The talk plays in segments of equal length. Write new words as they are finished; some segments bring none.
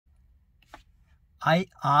I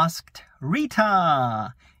asked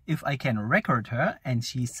Rita if I can record her, and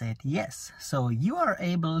she said yes. So you are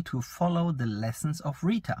able to follow the lessons of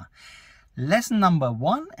Rita. Lesson number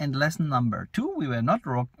 1 and lesson number 2 we were not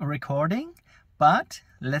recording, but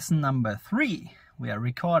lesson number 3 we are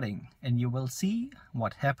recording, and you will see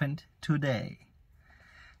what happened today.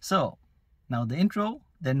 So now the intro,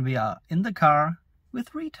 then we are in the car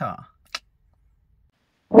with Rita.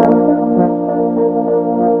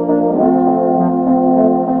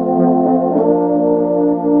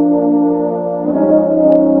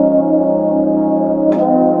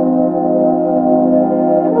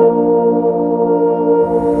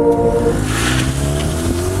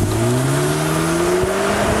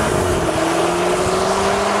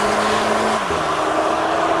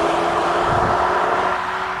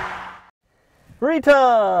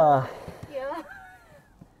 Rita! Yeah.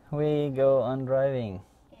 We go on driving.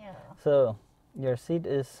 Yeah. So, your seat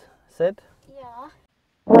is set? Yeah.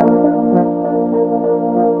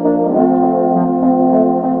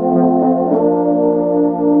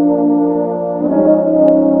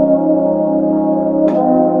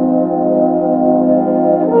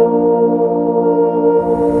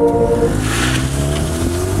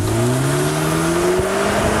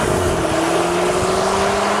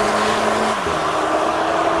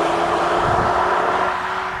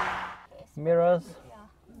 Mirrors? Yeah.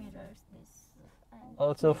 Mirrors this. And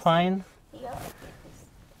Also this. fine? Yeah.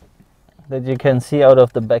 That you can see out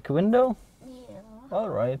of the back window? Yeah.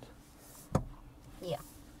 Alright. Yeah.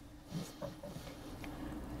 It's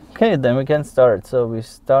perfect. Okay, then we can start. So we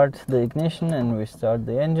start the ignition and we start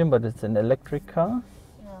the engine, but it's an electric car.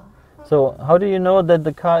 Yeah. So how do you know that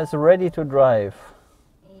the car is ready to drive?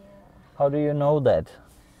 Yeah. How do you know that?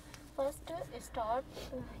 First start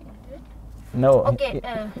engine. No, Okay,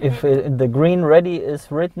 if the green ready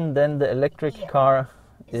is written, then the electric Yeah. car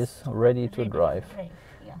is ready to drive.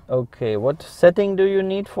 Yeah. Okay, what setting do you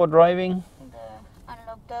need for driving?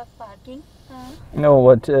 Unlock the parking. No,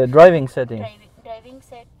 what driving setting? Driving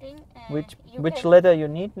setting. Which letter you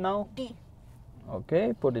need now? D.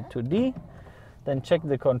 Okay, put it to D. Then check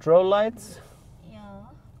the control lights. Yeah.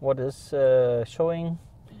 What is showing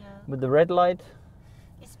Yeah. with the red light?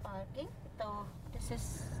 It's parking. So this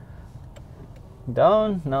is.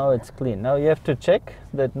 Down. Now it's clean. Now you have to check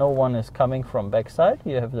that no one is coming from backside.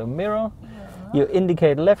 You have the mirror. Yeah. You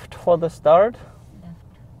indicate left for the start.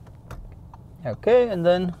 Left. Okay, and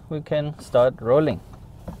then we can start rolling.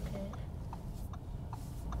 Okay.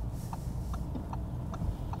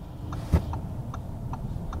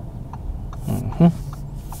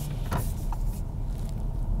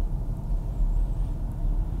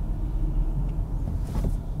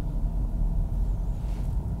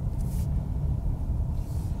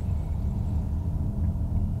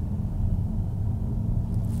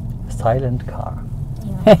 Silent car.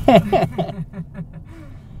 Yeah.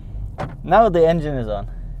 Now the engine is on.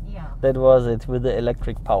 Yeah. That was it with the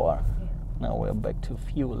electric power. Yeah. Now we're back to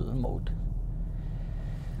fuel mode.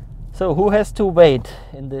 So who has to wait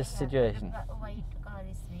in this situation? White car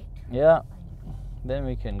is wait. Yeah, then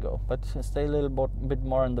we can go. But stay a little bit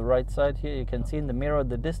more on the right side here. You can see in the mirror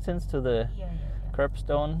the distance to the Yeah.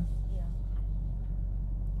 curbstone. Yeah.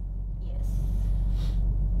 Yes.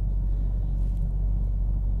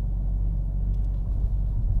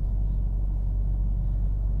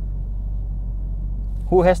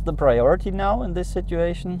 Who has the priority now in this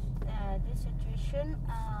situation? This situation,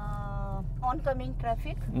 oncoming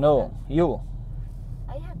traffic. No, you.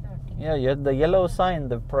 I have priority. Yeah, you had the yellow sign,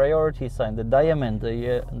 the priority sign, the diamond,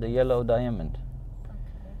 the yellow diamond. Okay.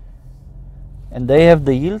 And they have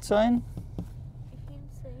the yield sign, Yield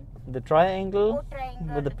sign. the triangle Oh,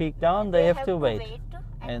 triangle. with the peak down. They have to wait.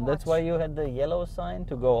 And that's why watch. you had the yellow sign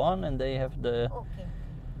to go on, and they have the. Okay.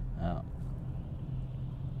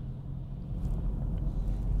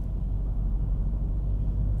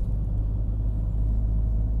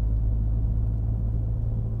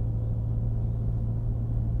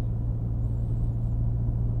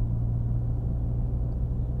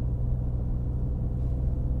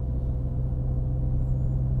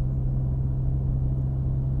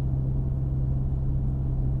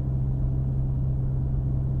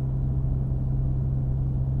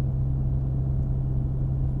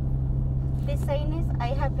 This sign is I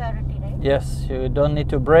have priority, right? Yes, you don't need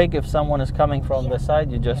to brake if someone is coming from Yeah. the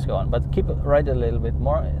side. You just go on, but keep it right a little bit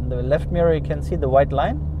more. In the left mirror, you can see the white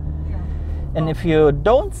line. Yeah. And if you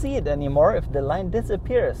don't see it anymore, if the line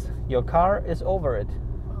disappears, your car is over it.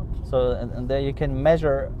 Okay. So and there you can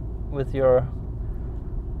measure with your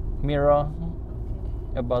mirror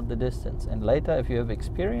about the distance. And later, if you have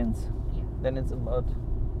experience, Yeah. then it's about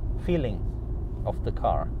feeling of the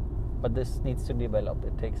car. but this needs to develop.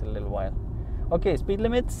 It takes a little while. Okay, speed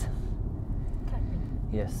limits. 30.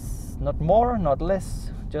 Yes, not more, not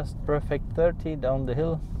less, just perfect 30 down the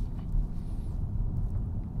hill.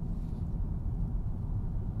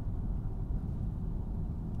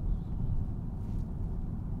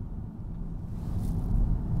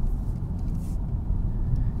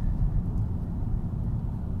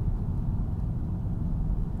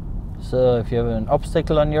 So if you have an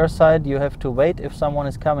obstacle on your side, you have to wait if someone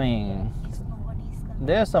is coming. Nobody is coming.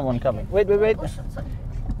 There's someone coming. Wait. Oh, sorry.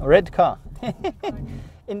 Red car.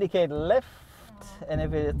 Indicate left, and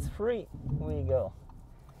if it's free, we go.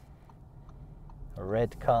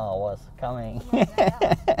 Red car was coming.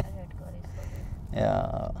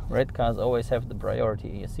 Yeah, red cars always have the priority.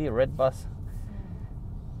 You see, red bus.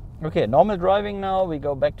 Okay, normal driving now. We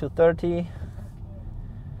go back to 30.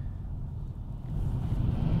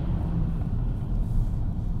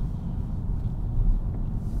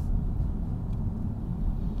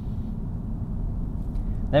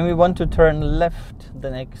 Then we want to turn left the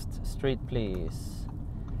next street, please.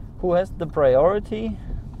 Who has the priority?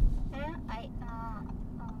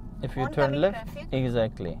 If you turn left, traffic.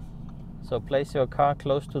 exactly. So place your car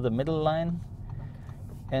close to the middle line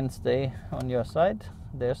and stay on your side.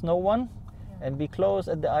 There's no one. And be close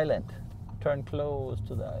at the island. Turn close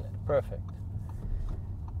to the island. Perfect.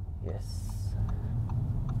 Yes.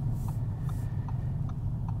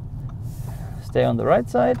 Stay on the right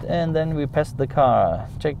side, and then we pass the car.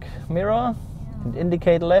 Check mirror and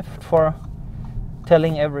indicate left for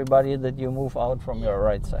telling everybody that you move out from your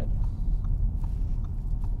right side.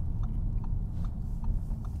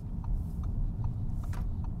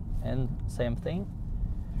 And same thing.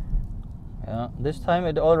 Yeah, this time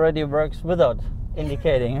it already works without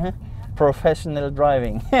indicating. Huh? Professional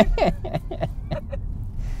driving.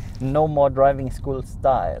 No more driving school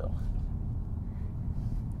style.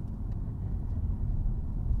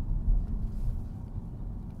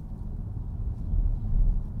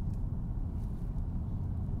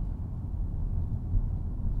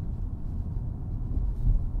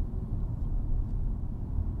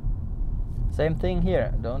 Same thing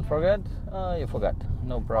here. Don't forget. Oh, you forgot.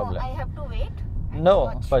 No problem. Oh, I have to wait. No,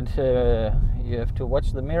 watch. but you have to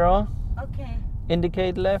watch the mirror. Okay.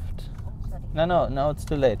 Indicate left. Oh, sorry. No, now it's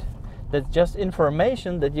too late. That's just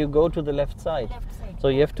information that you go to the left side. Left side. So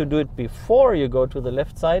you have to do it before you go to the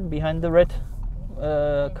left side behind the red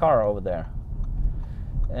car over there.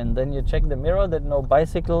 And then you check the mirror that no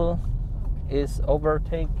bicycle is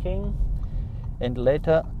overtaking. And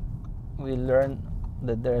later we learn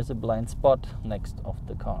that there is a blind spot next of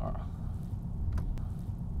the car.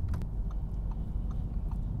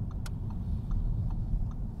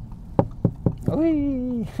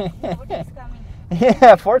 Whee! Nobody is coming.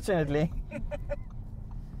 Yeah, fortunately.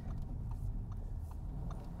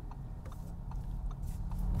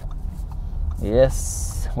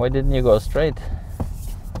 Yes. Why didn't you go straight?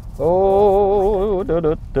 Oh, da,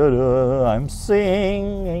 da, da, da, I'm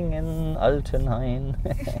singing in Altenhain.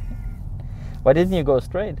 Why didn't you go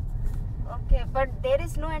straight? Okay, but there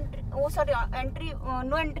is no entry. Oh, sorry, entry.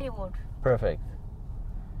 No entry board. Perfect.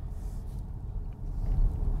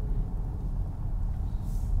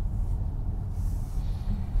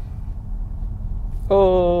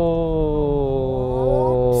 Oh.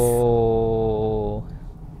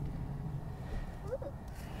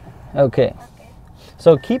 Okay.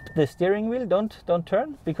 So keep the steering wheel. Don't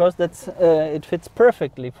turn, because that's it fits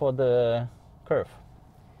perfectly for the curve.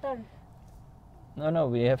 Turn. No,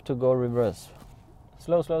 we have to go reverse.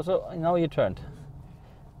 Slow. Now you turned.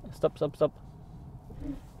 Stop.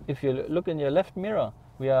 If you look in your left mirror,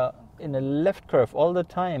 we are in a left curve all the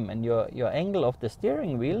time, and your angle of the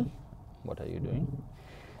steering wheel. What are you doing?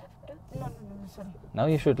 No, sorry. Now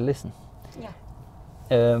you should listen. Yeah.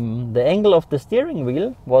 The angle of the steering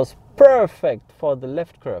wheel was perfect for the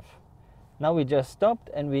left curve. Now we just stopped,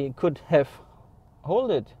 and we could have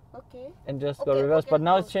hold it Okay. and just go Okay, reverse, okay, but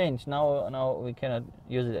now cool. it's changed. Now we cannot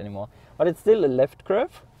use it anymore. But it's still a left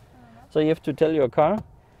curve, so you have to tell your car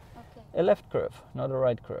Okay. a left curve, not a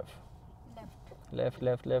right curve. Left.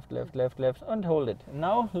 Left, and hold it.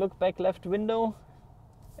 Now look back left window,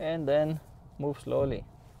 and then move slowly.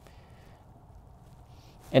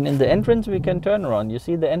 And in the entrance we can turn around. You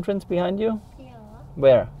see the entrance behind you? Yeah.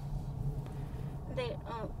 Where? They.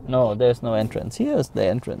 No, there's no entrance. Here's the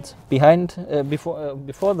entrance. Behind,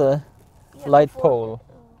 before the light pole.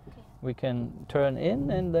 Okay. We can turn in,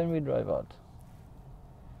 and then we drive out.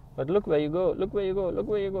 But look where you go.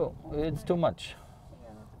 It's too much. Yeah.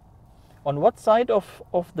 On what side of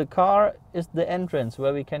the car is the entrance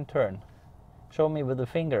where we can turn? Show me with the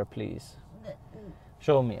finger, please.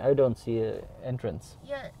 Show me. I don't see an entrance.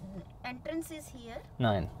 Yeah, entrance is here.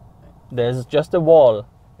 9. There's just a wall.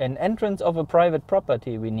 An entrance of a private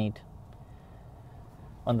property we need.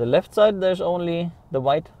 On the left side there's only the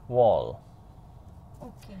white wall.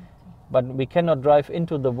 Okay. But we cannot drive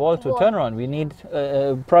into the wall to Wall. turn around. We need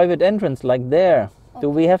a private entrance like there. Do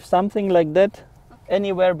we have something like that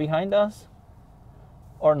anywhere behind us?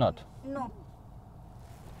 Or not? No.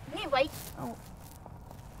 Nee, white. Oh,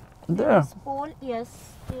 There. is pole.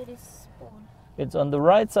 Yes, there is pole. It's on the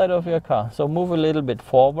right side of your car. So move a little bit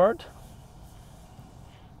forward.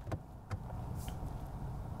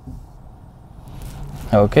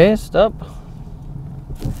 Okay, stop.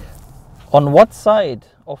 On what side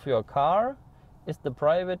of your car is the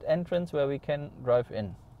private entrance where we can drive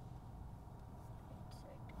in?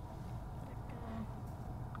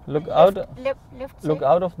 Look out. Left Look side.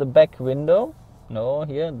 out of the back window. No,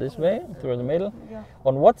 here, this way, through the middle. Yeah.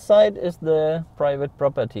 On what side is the private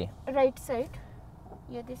property? Right side.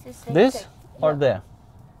 Yeah, this is right This side. or Yeah. there?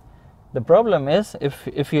 The problem is,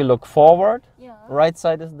 if you look forward, Yeah. right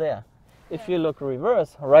side is there. If you look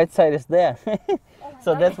reverse, right side is there. Oh my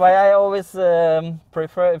So God. that's why I always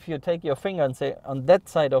prefer if you take your finger and say on that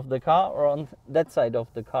side of the car or on that side of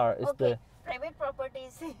the car is Okay. Private property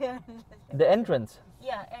is here. the entrance.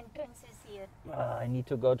 Yeah, entrance is here. I need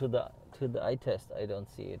to go to the eye test. I don't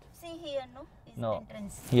see it. See here, no? Is No.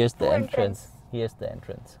 entrance. Here's the Two entrance. Here's the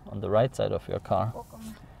entrance on the right side of your car. Oh, come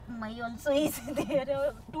on. My also is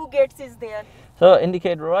there. 2 gates is there. So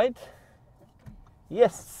indicate right.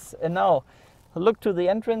 Yes. And now look to the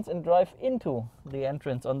entrance and drive into the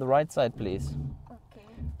entrance on the right side, please. Okay.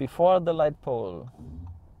 Before the light pole.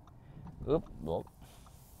 Oop. Oh.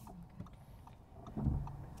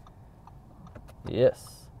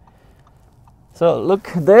 Yes. So look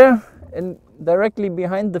there, and directly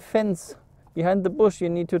behind the fence, behind the bush, you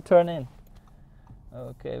need to turn in.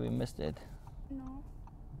 Okay, we missed it. No.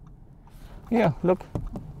 Here, look.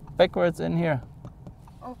 Backwards in here.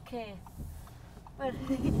 Okay. But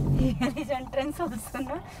here is entrance also,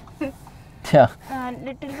 no? Yeah.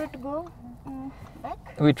 Little bit go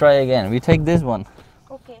back. We try again. We take this one.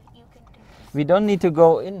 Okay, you can take this. We don't need to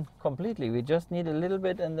go in completely. We just need a little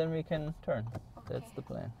bit and then we can turn. That's Okay. the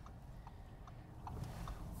plan.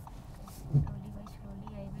 Slowly by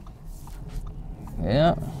slowly I will.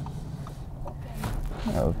 Yeah.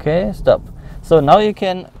 Okay. Okay, stop. So now you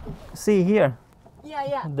can see here Yeah,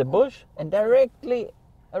 yeah. the bush and directly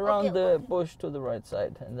around Okay. the bush to the right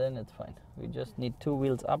side, and then it's fine. We just need 2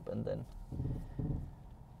 wheels up and then.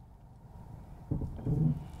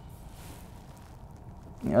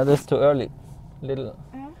 Yeah, that's too early. Little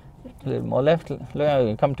more left.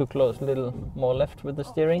 You come too close. Little more left with the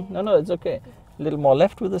steering. Okay. No, it's okay. Little more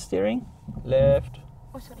left with the steering. Left.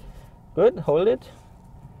 Oh, sorry. Good. Hold it.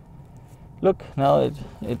 Look, now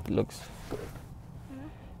it looks good.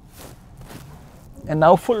 And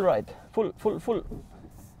now full right. Full.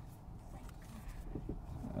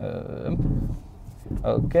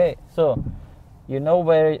 Okay, so you know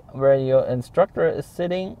where your instructor is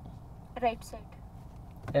sitting, Right side.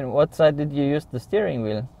 and what side did you use the steering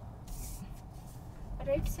wheel?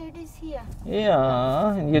 Right side is here.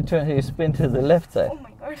 Yeah, and you spin to the left side. Oh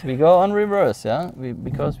my God. We go on reverse, yeah,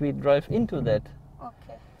 because we drive into that.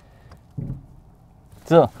 Okay.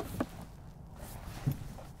 So.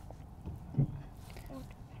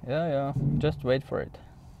 Yeah, just wait for it.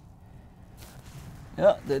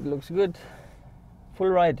 Yeah, that looks good. Full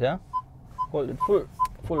right, yeah? Hold it full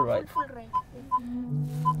right. Full right.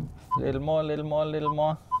 Little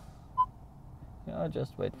more. Yeah,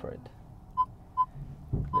 just wait for it.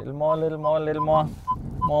 Little more.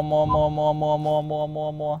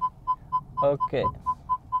 More. Okay.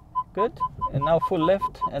 Good. And now full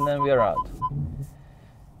left, and then we are out.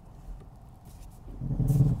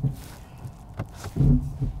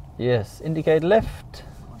 Yes, indicate left.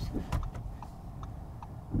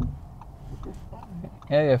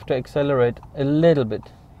 Yeah, you have to accelerate a little bit.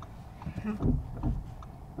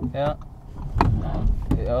 Yeah,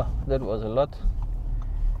 that was a lot.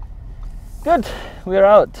 Good, we're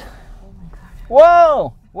out.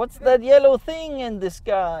 Wow, what's that yellow thing in the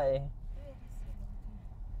sky?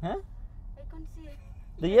 Huh? I can't see it.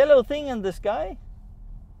 The yellow thing in the sky?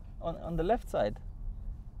 On the left side.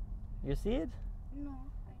 You see it? No, I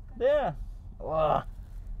can't. There. Wow.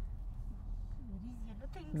 There is yellow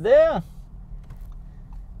thing. There.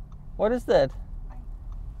 What is that?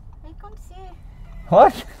 I can't see.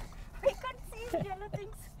 What? I can't see yellow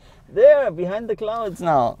things. There, behind the clouds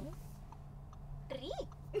now. Tree.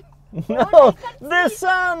 No, the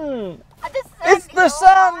sun. The sun. It's the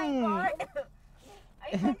sun. Oh my God.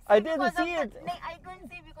 I can't see I didn't because of see the- it. No, I couldn't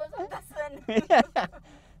see because of the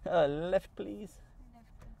sun. Left, please.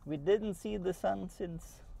 We didn't see the sun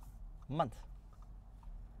since months.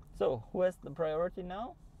 So, who has the priority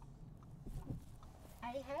now?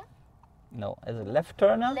 I have No, as a left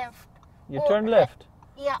turner, left. you Oh, turn left.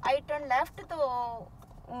 Yeah, I turn left to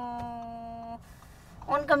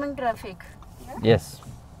oncoming traffic. Yeah? Yes.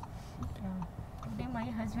 Today my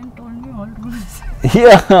husband told me all rules.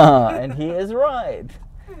 Yeah, and he is right.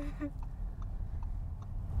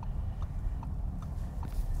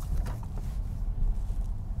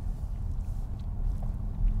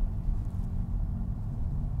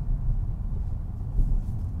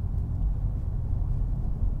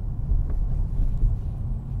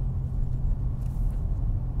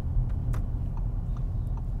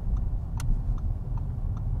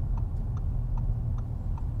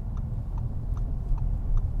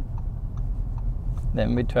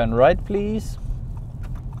 Then we turn right, please.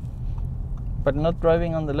 But not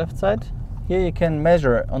driving on the left side. Here you can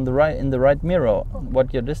measure on the right, in the right mirror,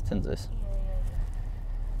 what your distance is.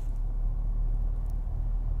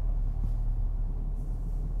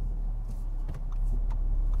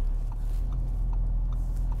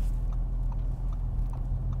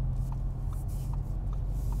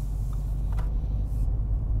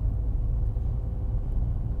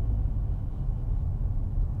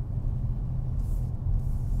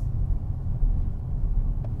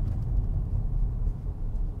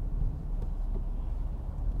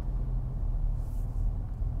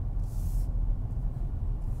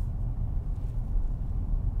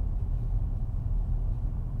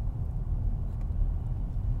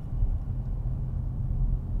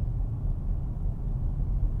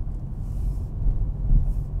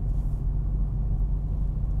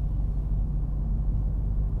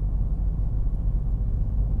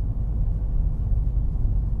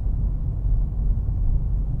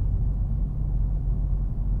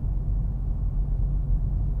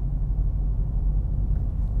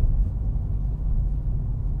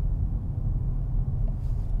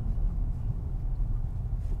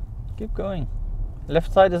 Keep going.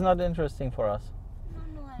 Left side is not interesting for us.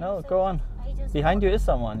 No, go on. Behind you is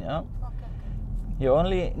someone, yeah? Okay. You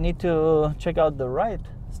only need to check out the right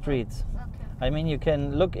streets. Okay. I mean, you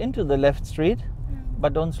can look into the left street,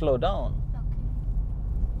 but don't slow down.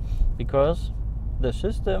 Okay. Because the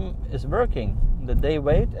system is working. That they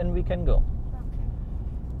wait and we can go. Okay.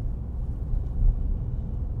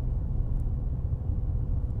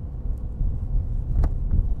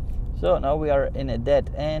 So now we are in a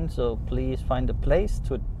dead end, so please find a place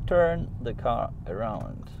to turn the car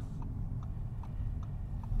around.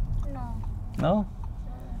 No. No?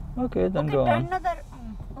 Okay, then Okay, go turn on. another.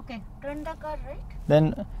 Okay, turn the car right.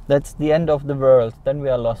 Then that's the end of the world. Then we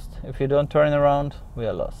are lost. If you don't turn around, we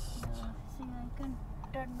are lost. See, I can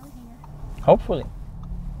turn no here. Hopefully.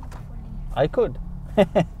 Hopefully. I could.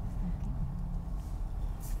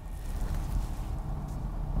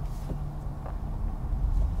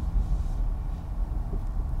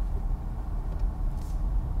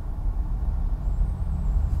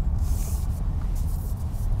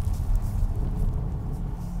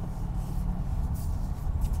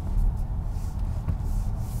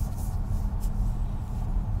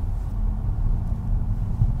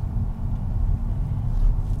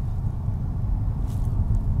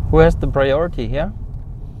 Who has the priority here?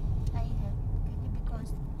 I have.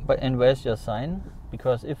 Because And where's your sign?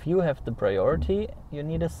 Because if you have the priority, you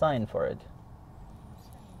need a sign for it.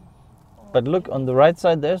 But look, on the right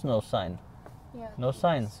side there's no sign. yeah. No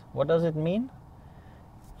signs. What does it mean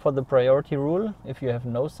for the priority rule if you have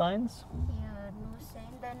no signs? Yeah, no sign.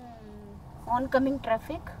 Then oncoming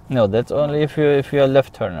traffic. No, that's only if you're a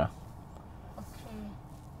left turner. Okay.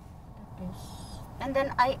 That is. And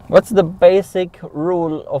then I. What's the basic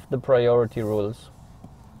rule of the priority rules?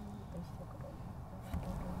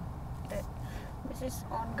 This is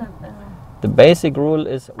oncoming. The basic rule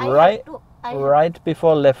is right I right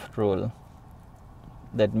before left rule.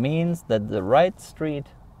 That means that the right street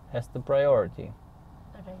has the priority.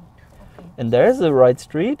 Right. Okay. And there is a right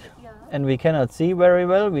street, Yeah. and we cannot see very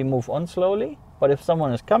well. We move on slowly. But if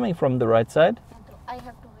someone is coming from the right side, I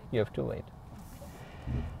have to wait. you have to wait.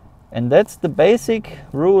 And that's the basic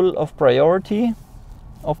rule of priority,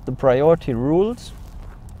 of the priority rules.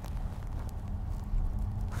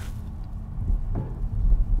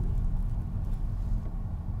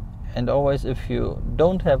 And always, if you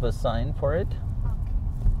don't have a sign for it,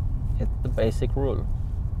 Okay. it's the basic rule.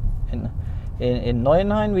 In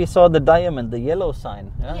Neuenheim we saw the diamond, the yellow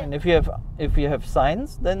sign. Yeah? Yeah. And if you have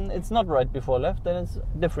signs, then it's not right before left, then it's a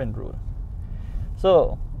different rule.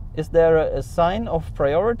 So, is there a sign of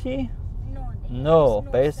priority? No. there No.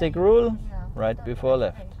 is Basic sign. rule, Yeah, right the before right,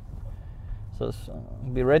 left. right. So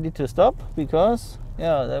be ready to stop, because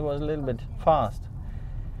yeah, that was a little bit fast.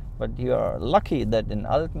 But you are lucky that in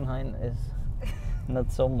Altenhain is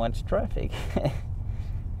not so much traffic.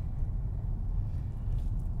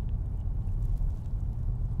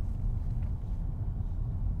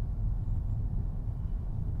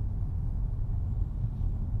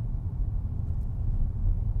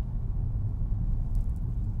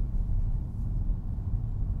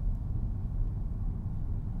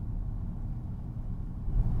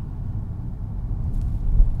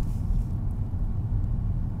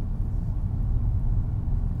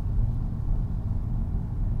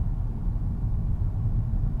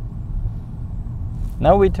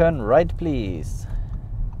 Now we turn right, please.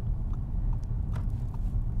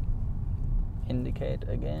 Indicate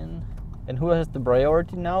again. And who has the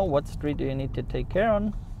priority now? What street do you need to take care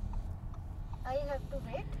on? I have to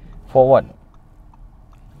wait. For what?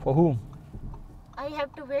 For whom? I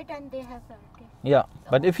have to wait and they have priority. Yeah,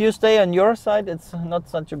 but if you stay on your side, it's not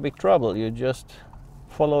such a big trouble. You just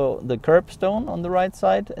follow the curbstone on the right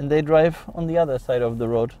side and they drive on the other side of the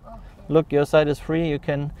road. Okay. Look, your side is free. You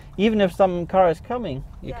can, even if some car is coming,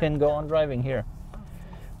 you can go on driving here. Okay.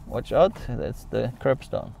 Watch out, that's the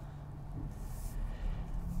curbstone.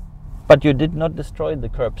 But you did not destroy the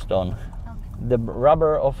curbstone. Okay. The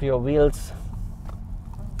rubber of your wheels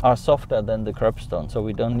are softer than the curbstone, so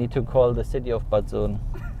we don't need to call the city of Bad Soden.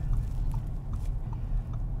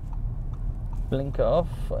 Blinker off,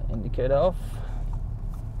 indicator off,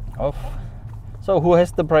 off. So who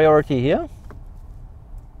has the priority here?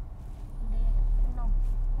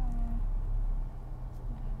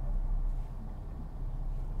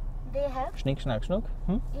 They have? Schnick, schnack, schnuck?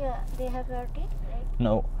 Yeah, they have priority, right?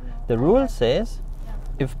 No. No. The rule says Yeah.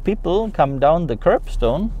 if people come down the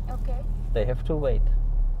curbstone, Okay. they have to wait.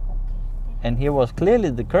 Okay. And here was clearly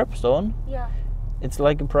the curbstone. Yeah. It's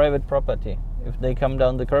like a private property. If they come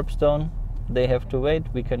down the curbstone, they have to wait,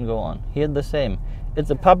 we can go on. Here the same. It's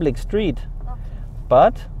a public street, Okay.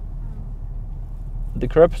 but the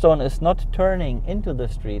curbstone is not turning into the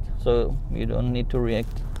street, so you don't need to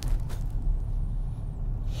react.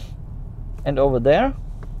 And over there?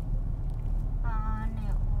 No,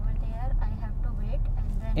 over there I have to wait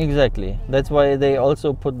and then. Exactly. That's why they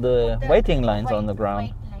also put the waiting lines on the ground.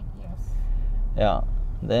 White line, yes. Yeah.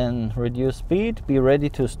 Then reduce speed, be ready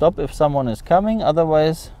to stop if someone is coming,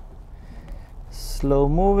 otherwise slow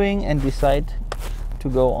moving and decide to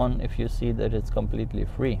go on if you see that it's completely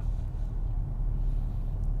free.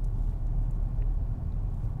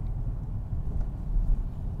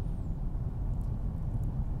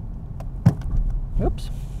 Oops.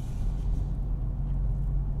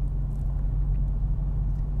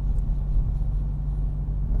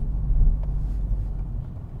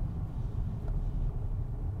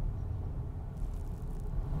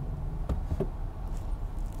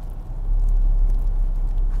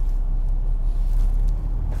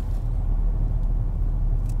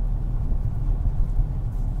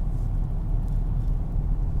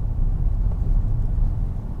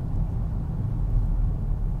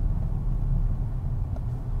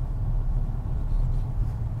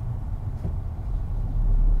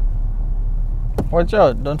 Watch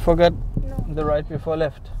out, don't forget the right before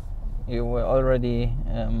left. You were already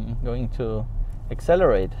going to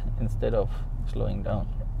accelerate instead of slowing down,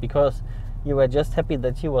 because you were just happy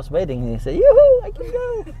that she was waiting and you say, yoo-hoo, I can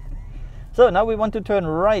go. So now we want to turn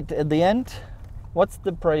right at the end. What's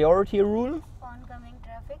the priority rule? Oncoming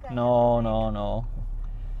traffic. No.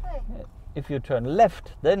 Why? If you turn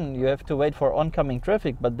left, then you have to wait for oncoming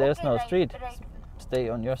traffic, but there's Okay, no right, street. right. Stay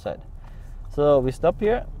on your side. So we stop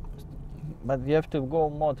here, but you have to go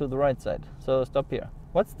more to the right side. So stop here.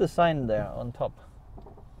 What's the sign there on top?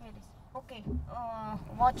 Where is? Okay.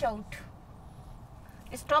 Watch out.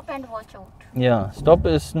 Stop and watch out. Yeah, stop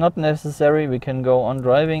is not necessary. We can go on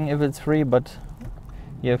driving if it's free, but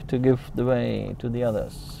you have to give the way to the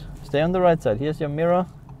others. Stay on the right side. Here's your mirror.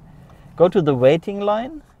 Go to the waiting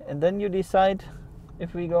line and then you decide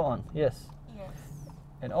if we go on. Yes. Yes.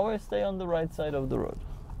 And always stay on the right side of the road.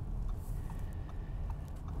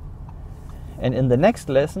 And in the next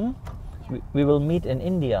lesson, we will meet in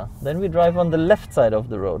India. Then we drive on the left side of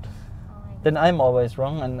the road. Oh my God. Then I'm always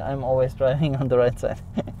wrong and I'm always driving on the right side.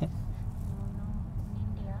 No, in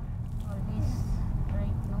India, always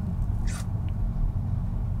right. No.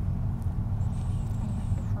 I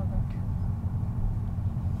have to forget.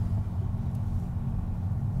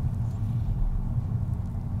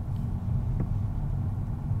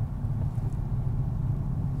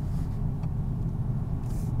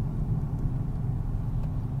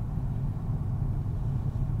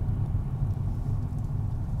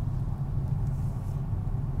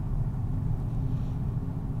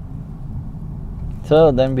 So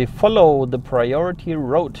then we follow the priority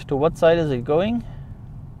road. To what side is it going?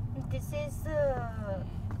 This is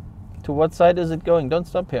To what side is it going? Don't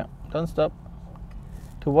stop here. Don't stop.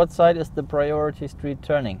 To what side is the priority street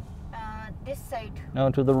turning? this side. No,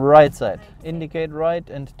 to the right side. Right side. Indicate right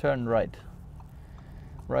and turn right.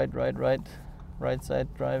 Right, right, right. Right side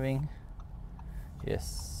driving.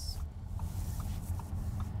 Yes.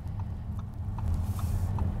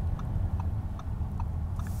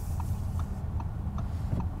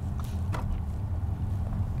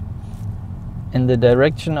 In the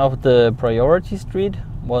direction of the priority street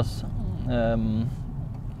was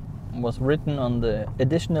written on the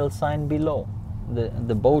additional sign below,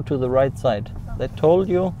 the bow to the right side. That told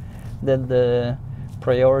you that the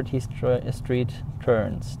priority street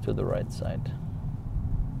turns to the right side.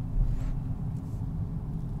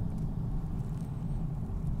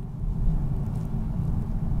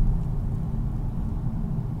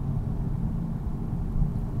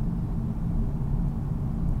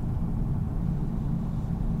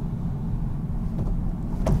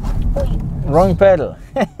 Wrong pedal.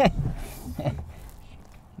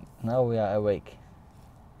 Now we are awake.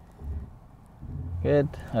 Good.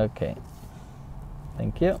 Okay.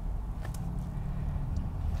 Thank you.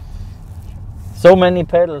 So many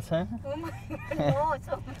pedals, huh? Oh my no,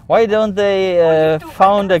 so Why don't they Only two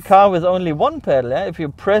found a pedals. car with only one pedal? Eh? If you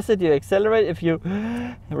press it, you accelerate. If you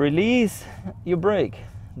release, you brake.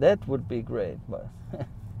 That would be great. But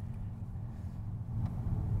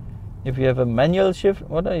if you have a manual shift,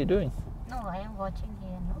 what are you doing? no, I am watching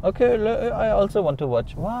here. No? Okay, I also want to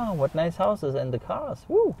watch. Wow, what nice houses and the cars.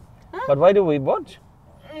 Woo. Huh? But why do we watch?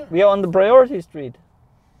 Mm, We are on the priority street.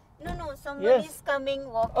 No, somebody Yes. is coming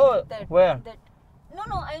walking. Oh, that, where? That. No,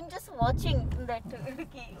 I'm just watching that.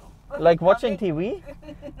 Like watching coming. TV?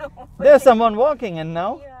 No. There's someone walking, and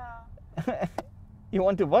now Yeah. you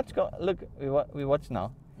want to watch? Look, we watch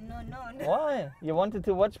now. No. Why? You wanted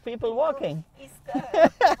to watch people walking?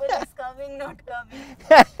 People is coming, not coming.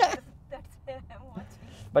 That's why I'm watching.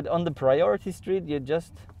 But on the priority street, you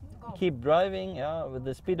just Go. keep driving, yeah, with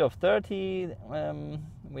the speed of 30.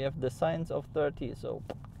 We have the signs of 30, so.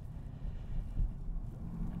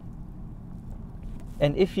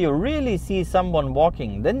 And if you really see someone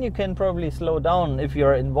walking, then you can probably slow down if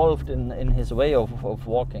you're involved in his way of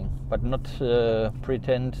walking, but not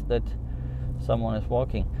pretend that someone is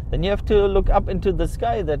walking. Then you have to look up into the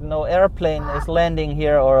sky that no airplane is landing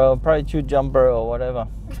here or a parachute jumper or whatever.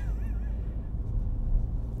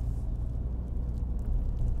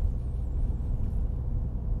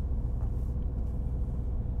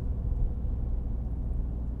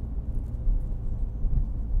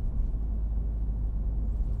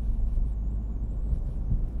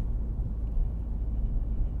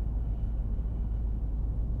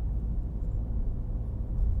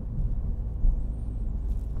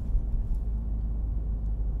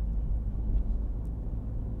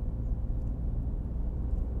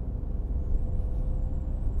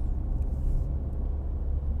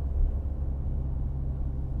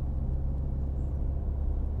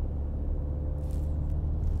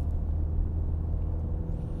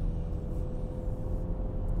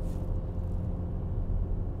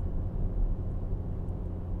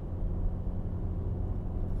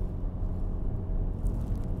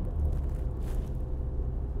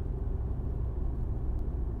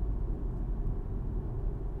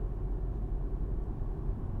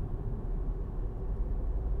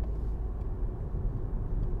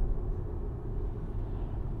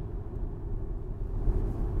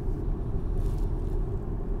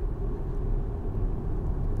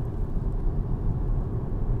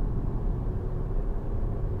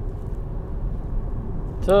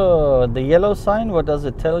 So the yellow sign, what does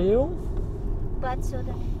it tell you? But so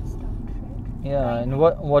that it is stopped, right? Yeah, and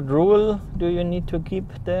what rule do you need to keep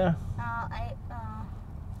there?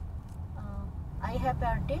 I have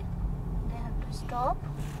birthday. They have to stop.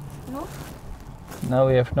 No. Now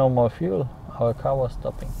we have no more fuel. Our car was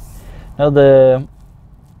stopping. Now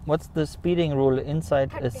what's the speeding rule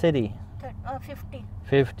inside a 30. city? 50.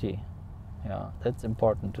 50. Yeah, that's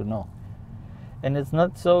important to know. And it's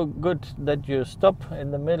not so good that you stop in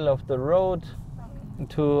the middle of the road Okay.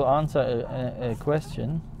 to answer a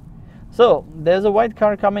question. So there's a white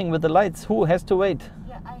car coming with the lights. Who has to wait?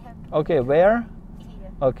 Yeah, I have to. Okay, where? Here.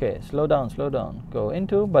 Okay, slow down, slow down. Go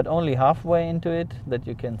into, but only halfway into it, that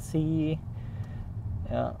you can see.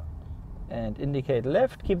 Yeah. And indicate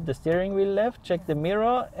left, keep the steering wheel left, check the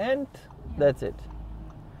mirror, and that's it.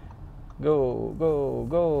 Go, go,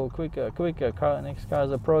 go, quicker, quicker. Next car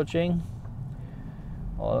is approaching.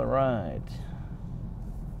 All right.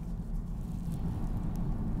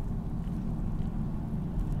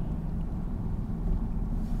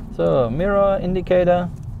 So mirror indicator.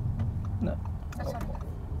 No. Oh, sorry.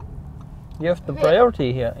 You have the Here.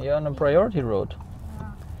 priority here. You're on a priority road.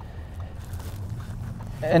 Ah.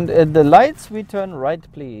 And at the lights we turn right,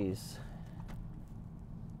 please.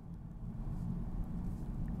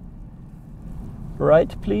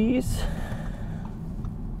 Right, please.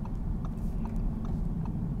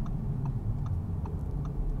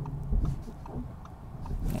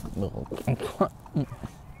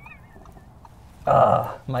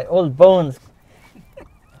 Ah, my old bones.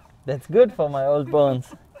 That's good for my old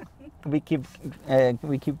bones. We keep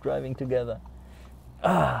driving together.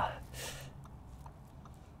 Ah.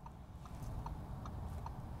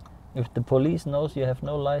 If the police knows you have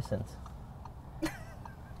no license.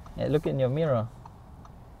 Yeah, look in your mirror.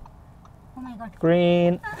 Oh my god.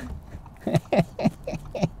 Green.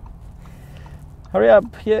 Hurry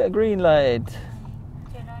up, here, green light.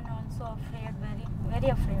 Children also afraid, very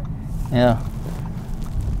afraid. Yeah.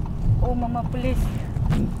 Oh mama, please.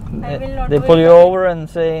 I will not They do pull it you again. over and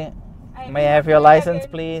say, may I will have not your do it license,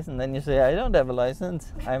 again. please? And then you say, I don't have a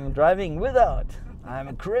license. I'm driving without. I'm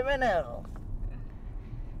a criminal.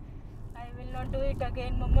 I will not do it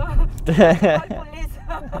again, mama. Call police.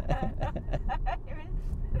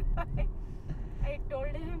 I told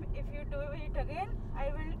him, if you do it again, I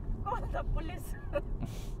will call the police.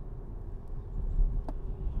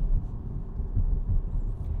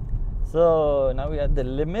 So now we are at the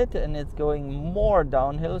limit and it's going more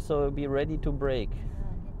downhill, so be ready to brake.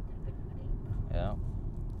 Yeah.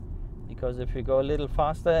 Because if we go a little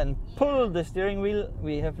faster and pull the steering wheel,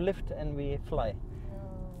 we have lift and we fly.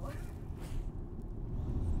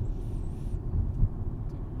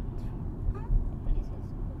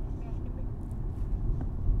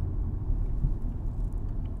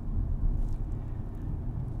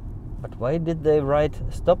 But why did they write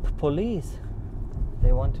stop police?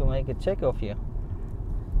 They want to make a check of you.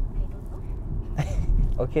 I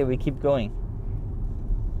don't know. Okay, we keep going.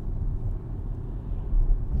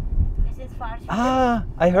 This is Fahrschule. Ah,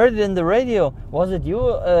 I heard it in the radio. Was it you,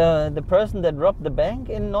 the person that robbed the bank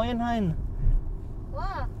in Neuenhain?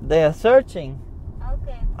 Wow. They are searching.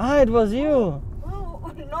 Okay. Ah, it was you.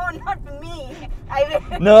 Oh, no, not me. I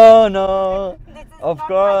will. No, no. This is Of not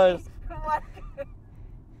course. my work.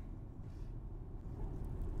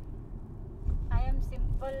 I am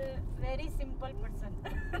simple, very simple person.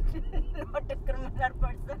 Not a criminal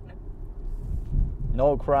person.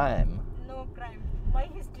 No crime. No crime. My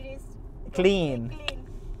history is Clean. clean.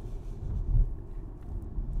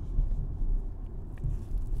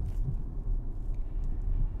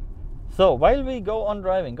 So while we go on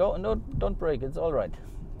driving, don't brake. It's all right.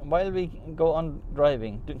 While we go on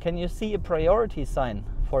driving, can you see a priority sign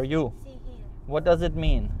for you? See here. What does it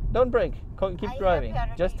mean? Don't brake. Keep I have driving.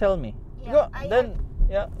 priority. Just tell me. Yeah, Go. I Then, have-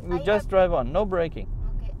 yeah, we I just have- drive on. No braking.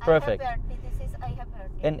 Okay. Perfect. I have priority. This is I have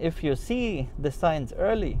priority. And if you see the signs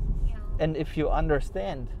early, Yeah. and if you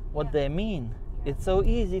understand what Yeah. they mean, Yeah. it's so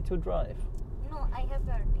easy to drive. No, I have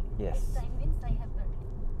priority. Yes. This sign means I have priority.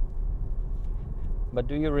 But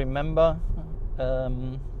do you remember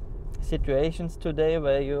situations today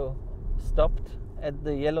where you stopped at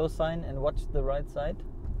the yellow sign and watched the right side?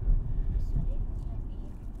 Sorry, let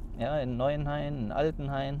me. Yeah, in Neuenhain, in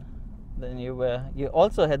Altenhain. Then you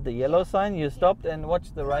also had the yellow sign. You stopped and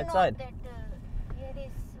watched the right no, side. That here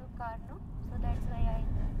is a car, no? So that's why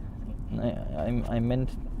I. I meant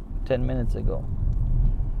 10 minutes ago.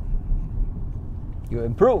 You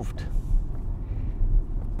improved.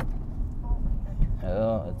 Oh my god.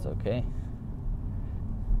 Oh, it's okay.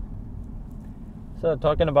 So,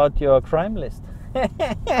 talking about your crime list.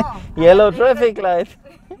 Oh, Yellow I have traffic light.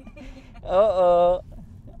 Uh-oh.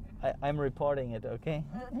 I'm reporting it, okay?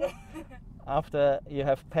 Okay. After you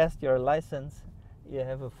have passed your license, you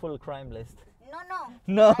have a full crime list. No.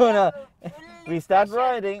 No, I have no. a full We start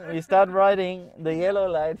special- riding the yellow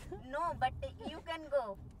light. No, but you can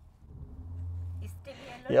go. It's still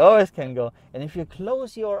yellow. You always can go. And if you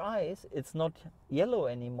close your eyes, it's not yellow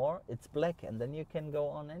anymore, it's black, and then you can go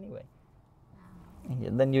on anyway.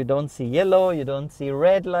 And then you don't see yellow, you don't see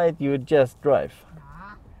red light, you just drive.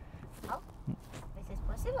 Ah. How? This is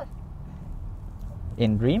possible.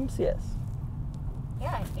 In dreams, yes.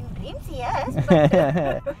 Yeah, in dreams, yes.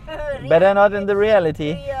 But Better not in the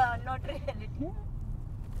reality. Yeah, not reality.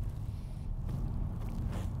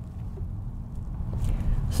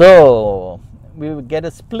 So we will get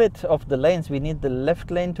a split of the lanes. We need the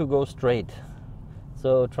left lane to go straight.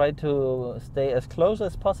 So try to stay as close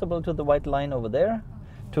as possible to the white line over there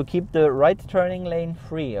to keep the right turning lane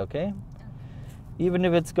free, okay? Even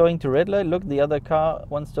if it's going to red light, look, the other car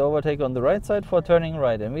wants to overtake on the right side for turning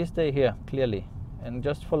right, and we stay here clearly and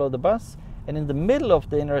just follow the bus. And in the middle of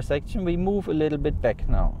the intersection, we move a little bit back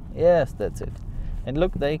now. Yes, that's it. And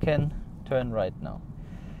look, they can turn right now.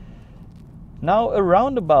 Now a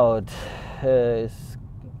roundabout is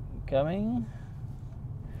coming.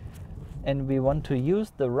 And we want to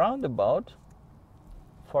use the roundabout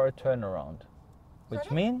for a turnaround. Which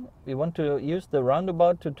means we want to use the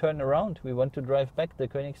roundabout to turn around. We want to drive back the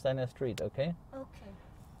Königsteiner Street, okay? Okay.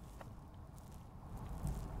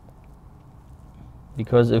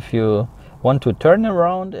 Because if you want to turn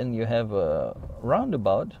around and you have a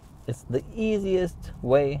roundabout, it's the easiest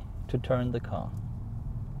way to turn the car.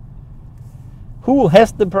 Who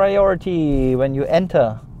has the priority when you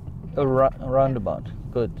enter a roundabout?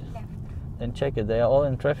 Good. Left. Then check it. They are all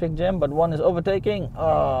in traffic jam, but one is overtaking.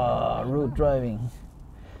 Ah, rude driving.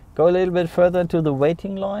 Go a little bit further to the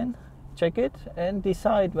waiting line. Check it and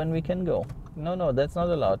decide when we can go. No, that's not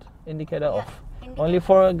allowed. Indicator off. Indicator. Only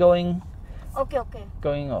for going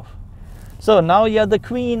off. So now you're the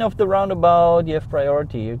queen of the roundabout. You have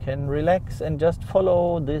priority. You can relax and just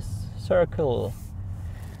follow this circle.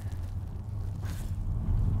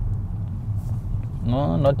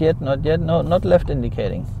 No, not yet. No, not left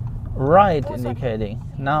indicating. Right indicating.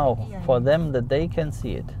 Now for them that they can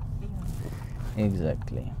see it.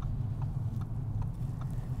 Exactly.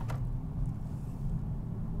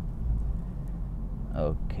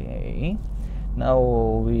 Okay. Now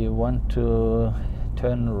we want to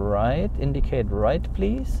turn right. Indicate right,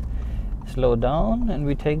 please. Slow down, and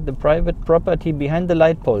we take the private property behind the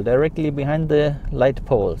light pole, directly behind the light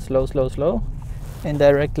pole. Slow, and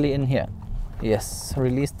directly in here. Yes.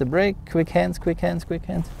 Release the brake. Quick hands.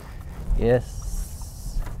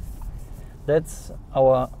 Yes. That's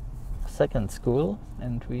our second school,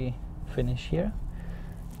 and we finish here.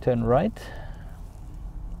 Turn right.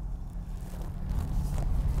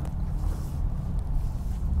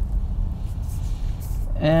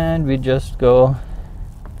 And we just go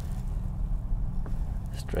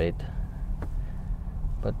straight,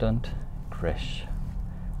 but don't crash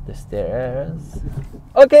the stairs.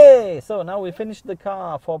 Okay, so now we finished the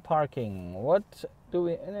car for parking. What do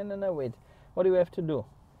we, no, wait. What do we have to do?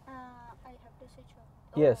 I have to switch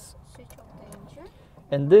off. Yes. Switch off the engine.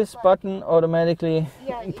 And this button automatically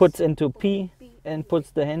puts into P and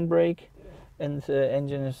puts the handbrake, and the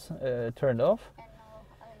engine is turned off.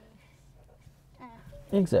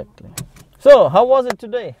 Exactly. So, how was it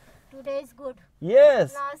today? Today is good.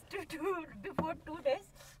 Yes. Before 2 days,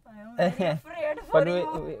 I am very afraid for But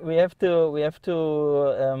you. we have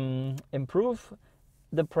to improve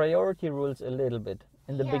the priority rules a little bit.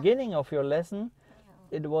 In the beginning of your lesson,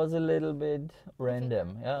 it was a little bit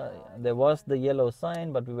random. Yeah, there was the yellow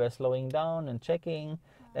sign, but we were slowing down and checking.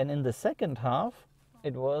 And in the second half,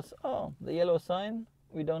 it was the yellow sign.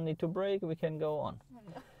 We don't need to brake. We can go on.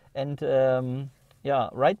 And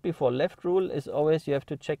right before left rule is always you have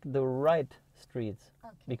to check the right streets,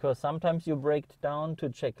 because sometimes you brake down to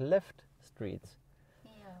check left streets,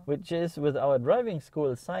 which is with our driving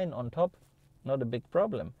school sign on top not a big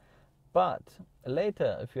problem. But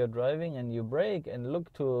later, if you're driving and you brake and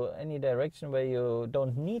look to any direction where you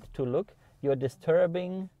don't need to look, you're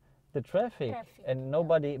disturbing the traffic. And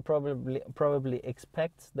nobody probably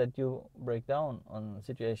expects that you break down on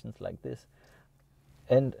situations like this.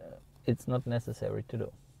 And it's not necessary to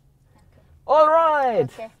do. All right.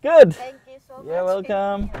 Good. Thank you so much. You're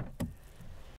welcome.